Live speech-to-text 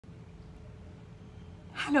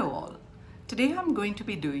Hello all. Today I'm going to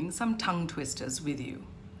be doing some tongue twisters with you.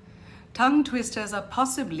 Tongue twisters are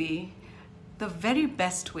possibly the very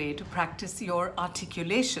best way to practice your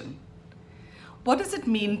articulation. What does it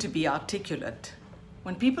mean to be articulate?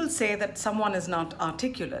 When people say that someone is not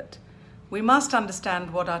articulate, we must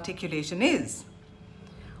understand what articulation is.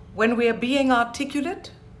 When we are being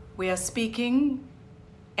articulate, we are speaking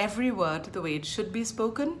every word the way it should be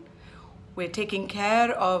spoken. We're taking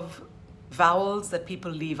care of vowels that people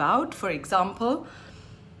leave out. For example,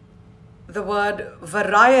 the word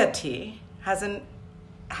variety has an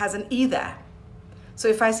E there. So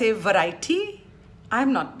if I say variety,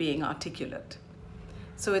 I'm not being articulate.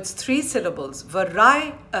 So it's 3 syllables,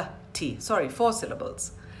 variety, sorry, 4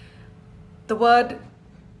 syllables. The word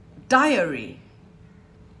diary,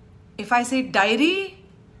 if I say diary,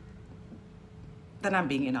 then I'm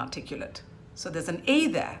being inarticulate. So there's an A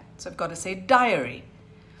there, so I've got to say diary.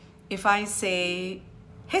 If I say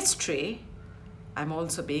history, I'm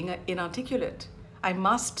also being inarticulate. I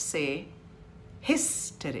must say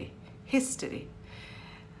history, history.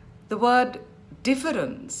 The word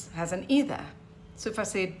difference has an E there. So if I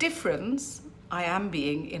say difference, I am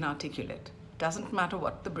being inarticulate. Doesn't matter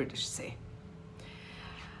what the British say.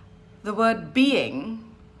 The word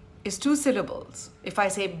being is 2 syllables. If I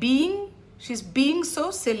say being, she's being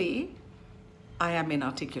so silly, I am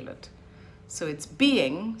inarticulate. So it's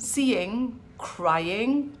being, seeing,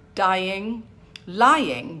 crying, dying,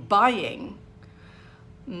 lying, buying,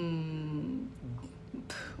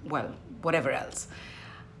 well, whatever else.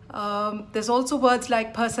 There's also words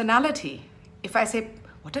like personality. If I say,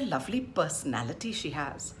 what a lovely personality she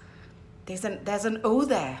has, there's an O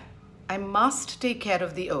there. I must take care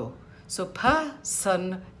of the O. So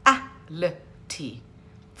personality,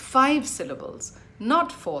 5 syllables,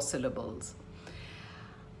 not 4 syllables.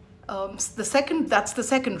 That's the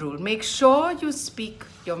second rule. Make sure you speak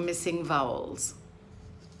your missing vowels.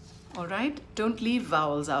 All right? Don't leave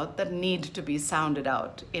vowels out that need to be sounded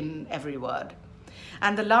out in every word.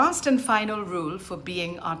 And the last and final rule for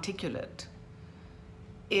being articulate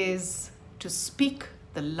is to speak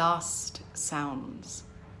the last sounds.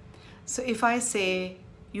 So if I say,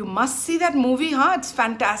 you must see that movie, huh? It's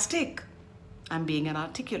fantastic. I'm being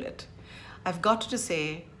inarticulate. I've got to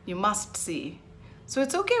say, you must see. So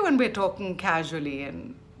it's okay when we're talking casually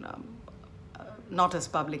and not as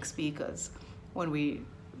public speakers, when we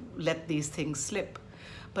let these things slip.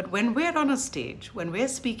 But when we're on a stage, when we're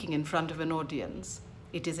speaking in front of an audience,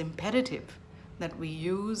 it is imperative that we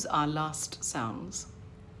use our last sounds.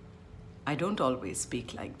 I don't always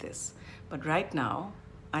speak like this, but right now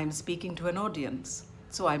I'm speaking to an audience,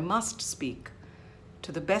 so I must speak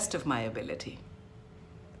to the best of my ability.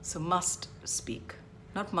 So must speak,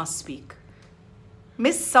 not must speak.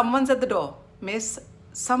 Miss, someone's at the door. Miss,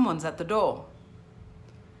 someone's at the door.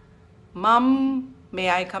 Mum, may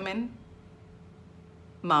I come in?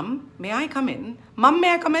 Mum, may I come in? Mum,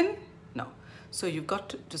 may I come in? No. So you've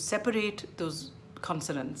got to separate those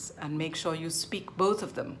consonants and make sure you speak both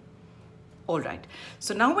of them. All right.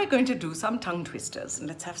 So now we're going to do some tongue twisters and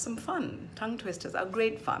let's have some fun. Tongue twisters are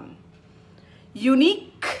great fun.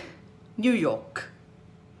 Unique, New York.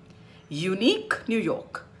 Unique, New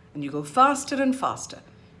York. And you go faster and faster.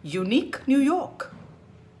 Unique, New York.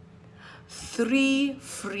 3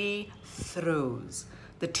 free throws.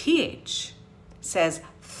 The TH says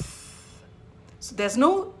th. So there's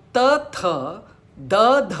no the, t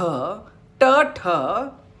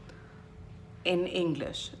in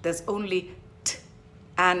English. There's only t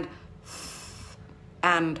and th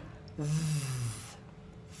and th.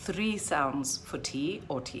 3 sounds for T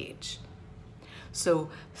or TH. So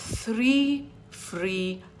 3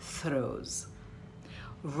 free throws.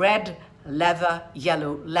 Red leather,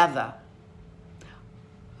 yellow leather.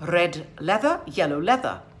 Red leather, yellow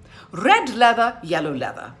leather. Red leather, yellow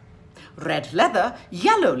leather. Red leather,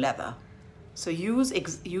 yellow leather. So use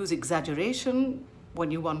exaggeration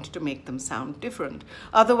when you want to make them sound different.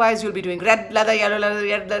 Otherwise, you'll be doing red leather, yellow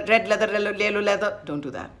leather, red leather, yellow leather. Don't do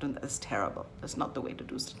that. That's terrible. That's not the way to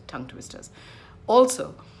do tongue twisters.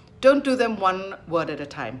 Also, don't do them one word at a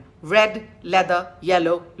time. Red, leather,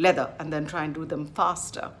 yellow, leather, and then try and do them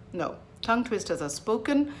faster. No, tongue twisters are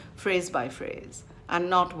spoken phrase by phrase and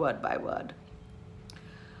not word by word.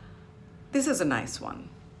 This is a nice one.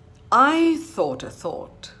 I thought a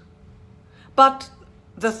thought, but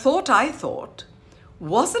the thought I thought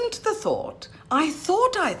wasn't the thought I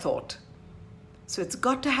thought I thought. So it's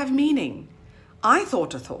got to have meaning. I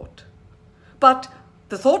thought a thought, but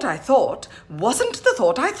the thought I thought wasn't the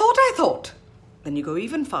thought I thought I thought. Then you go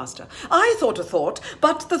even faster. I thought a thought,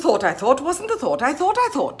 but the thought I thought wasn't the thought I thought I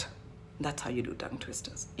thought. That's how you do tongue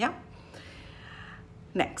twisters, yeah?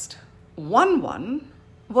 Next, 1-1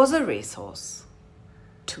 was a racehorse.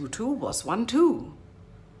 2-2 was 1-2.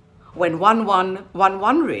 When 1-1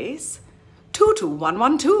 1-1 race, 2-2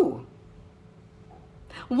 1-1-2.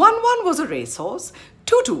 1-1 was a racehorse.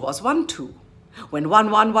 2-2 was 1-2. When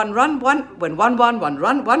 1-1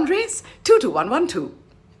 1 race, 2-2 1-1-2.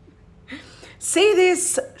 Say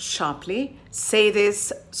this sharply. Say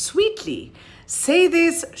this sweetly. Say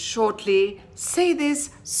this shortly. Say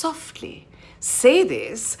this softly. Say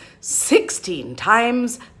this 16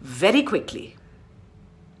 times very quickly.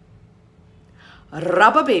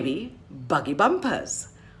 Rubber baby, buggy bumpers.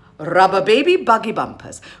 Rubber baby, buggy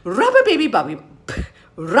bumpers. Rubber baby,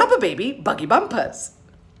 buggy bumpers.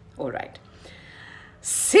 All right.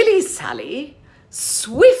 Silly Sally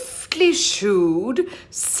swiftly shooed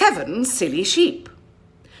 7 silly sheep.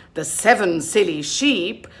 The 7 silly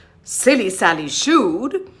sheep Silly Sally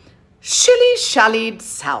shooed, shilly-shallied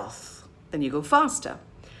south. Then you go faster.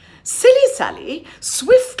 Silly Sally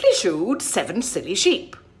swiftly shooed 7 silly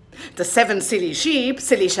sheep. The 7 silly sheep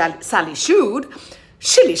Silly Sally shooed,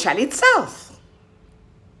 shilly-shallied south.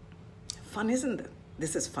 Fun, isn't it?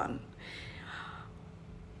 This is fun.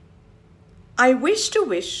 I wish to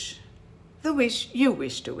wish the wish you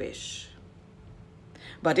wish to wish.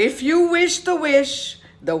 But if you wish the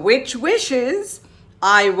witch wishes,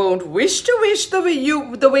 I won't wish to wish the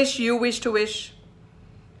wish you wish to wish.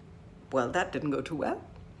 Well, that didn't go too well.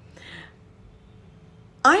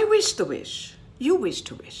 I wish the wish you wish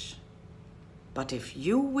to wish. But if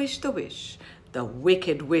you wish the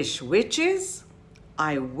wicked wish wishes,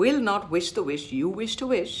 I will not wish the wish you wish to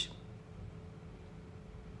wish.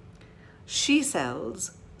 She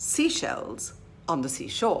sells seashells on the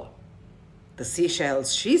seashore. The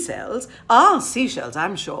seashells she sells are seashells,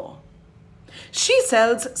 I'm sure. She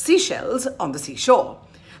sells seashells on the seashore.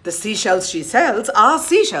 The seashells she sells are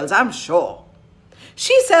seashells, I'm sure.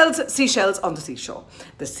 She sells seashells on the seashore.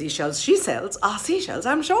 The seashells she sells are seashells,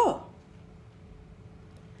 I'm sure.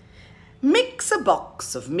 Mix a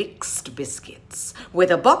box of mixed biscuits with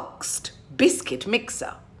a boxed biscuit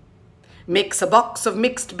mixer. Mix a box of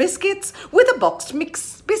mixed biscuits with a boxed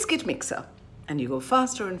biscuit mixer. And you go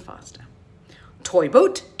faster and faster. Toy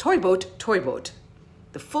boat, toy boat, toy boat.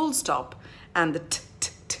 The full stop and the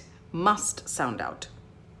t must sound out.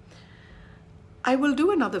 I will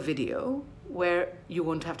do another video where you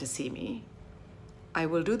won't have to see me. I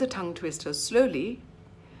will do the tongue twisters slowly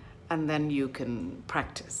and then you can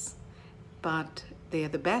practice. But they are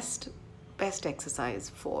the best exercise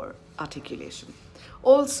for articulation.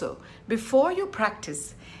 Also, before you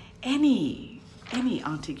practice any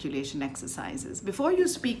articulation exercises, before you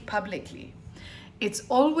speak publicly, it's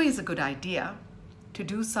always a good idea to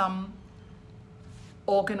do some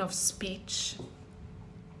organ of speech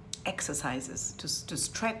exercises to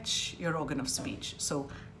stretch your organ of speech. So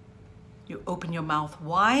you open your mouth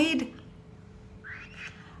wide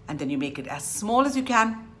and then you make it as small as you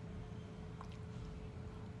can.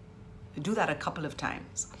 You do that a couple of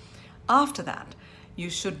times. After that, you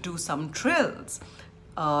should do some trills.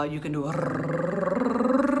 You can do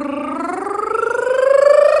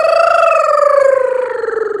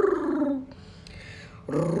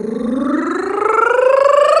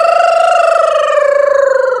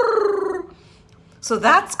so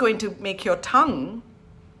that's going to make your tongue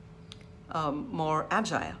more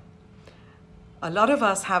agile. A lot of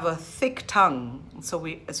us have a thick tongue, so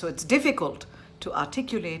it's difficult to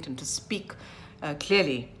articulate and to speak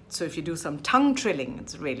clearly. So if you do some tongue trilling,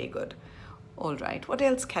 it's really good. All right, what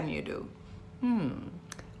else can you do?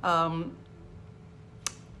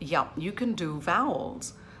 Yeah, you can do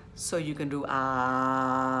vowels. So you can do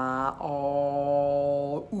a,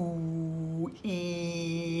 o, u,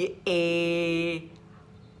 e, a,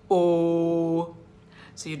 o.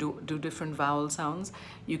 So you do different vowel sounds.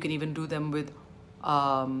 You can even do them with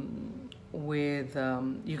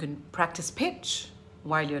you can practice pitch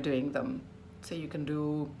while you're doing them. So you can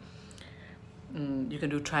do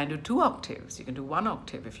try and do 2 octaves. You can do 1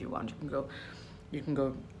 octave if you want. You can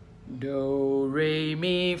go do, re,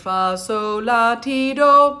 mi, fa, sol, la, ti,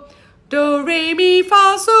 do. Do, re, mi,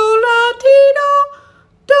 fa, sol, la, ti, do.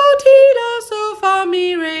 Do, ti, la, so, fa,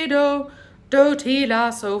 mi, re, do. Do, ti,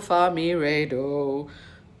 la, so, fa, mi, re, do.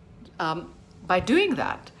 By doing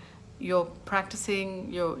that, you're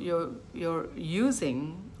practicing, you're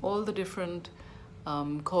using all the different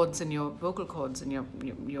chords in your vocal cords, and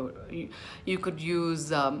you could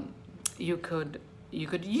use you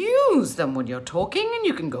could use them when you're talking, and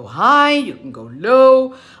you can go high, you can go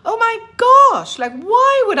low. Oh my gosh, like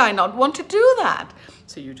why would I not want to do that?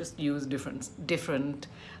 So you just use different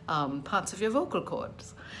parts of your vocal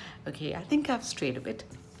cords. Okay, I think I've strayed a bit.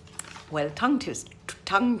 Well, tongue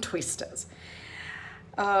tongue twisters.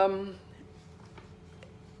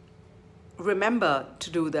 Remember to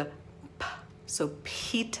do the p. So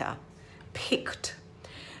Peter picked.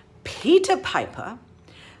 Peter Piper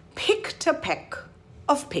picked a peck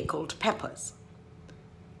of pickled peppers.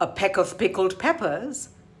 A peck of pickled peppers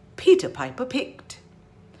Peter Piper picked.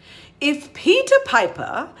 If Peter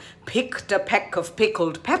Piper picked a peck of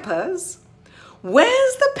pickled peppers,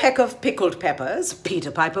 where's the peck of pickled peppers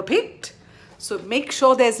Peter Piper picked? So make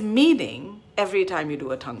sure there's meaning every time you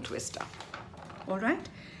do a tongue twister. All right?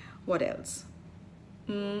 What else?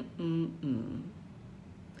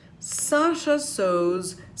 Sasha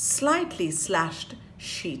sews slightly slashed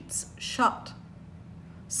sheets shut.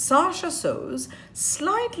 Sasha sews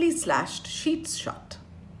slightly slashed sheets shut.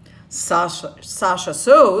 Sasha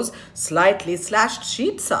sews slightly slashed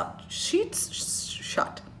sheets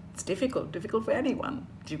shut. It's difficult for anyone.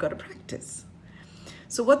 You've got to practice.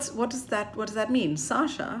 So what does that mean?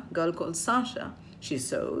 Sasha, girl called Sasha, she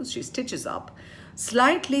sews, she stitches up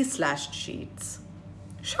slightly slashed sheets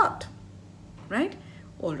shut. Right?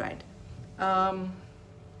 All right.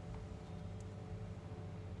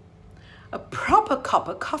 A proper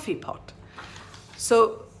copper coffee pot.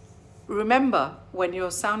 So remember when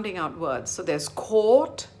you're sounding out words, so there's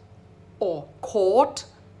court or court,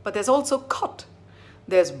 but there's also cot.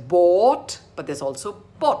 There's bought, but there's also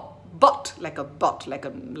bot, like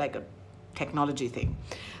a technology thing.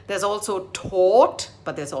 There's also taught,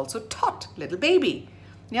 but there's also tot, little baby.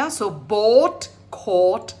 Yeah, so bought,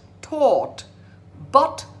 caught, taught,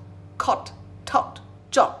 bot, cot, tot,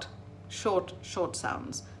 jot, short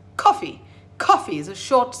sounds. Coffee is a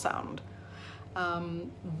short sound.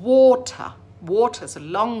 Water is a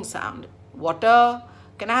long sound. Water,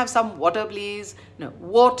 can I have some water please? No,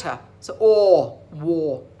 water, so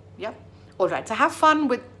war, yeah? All right, so have fun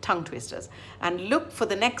with tongue twisters and look for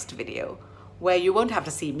the next video where you won't have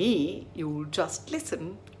to see me, you'll just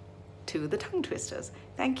listen to the tongue twisters.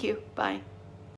 Thank you, bye.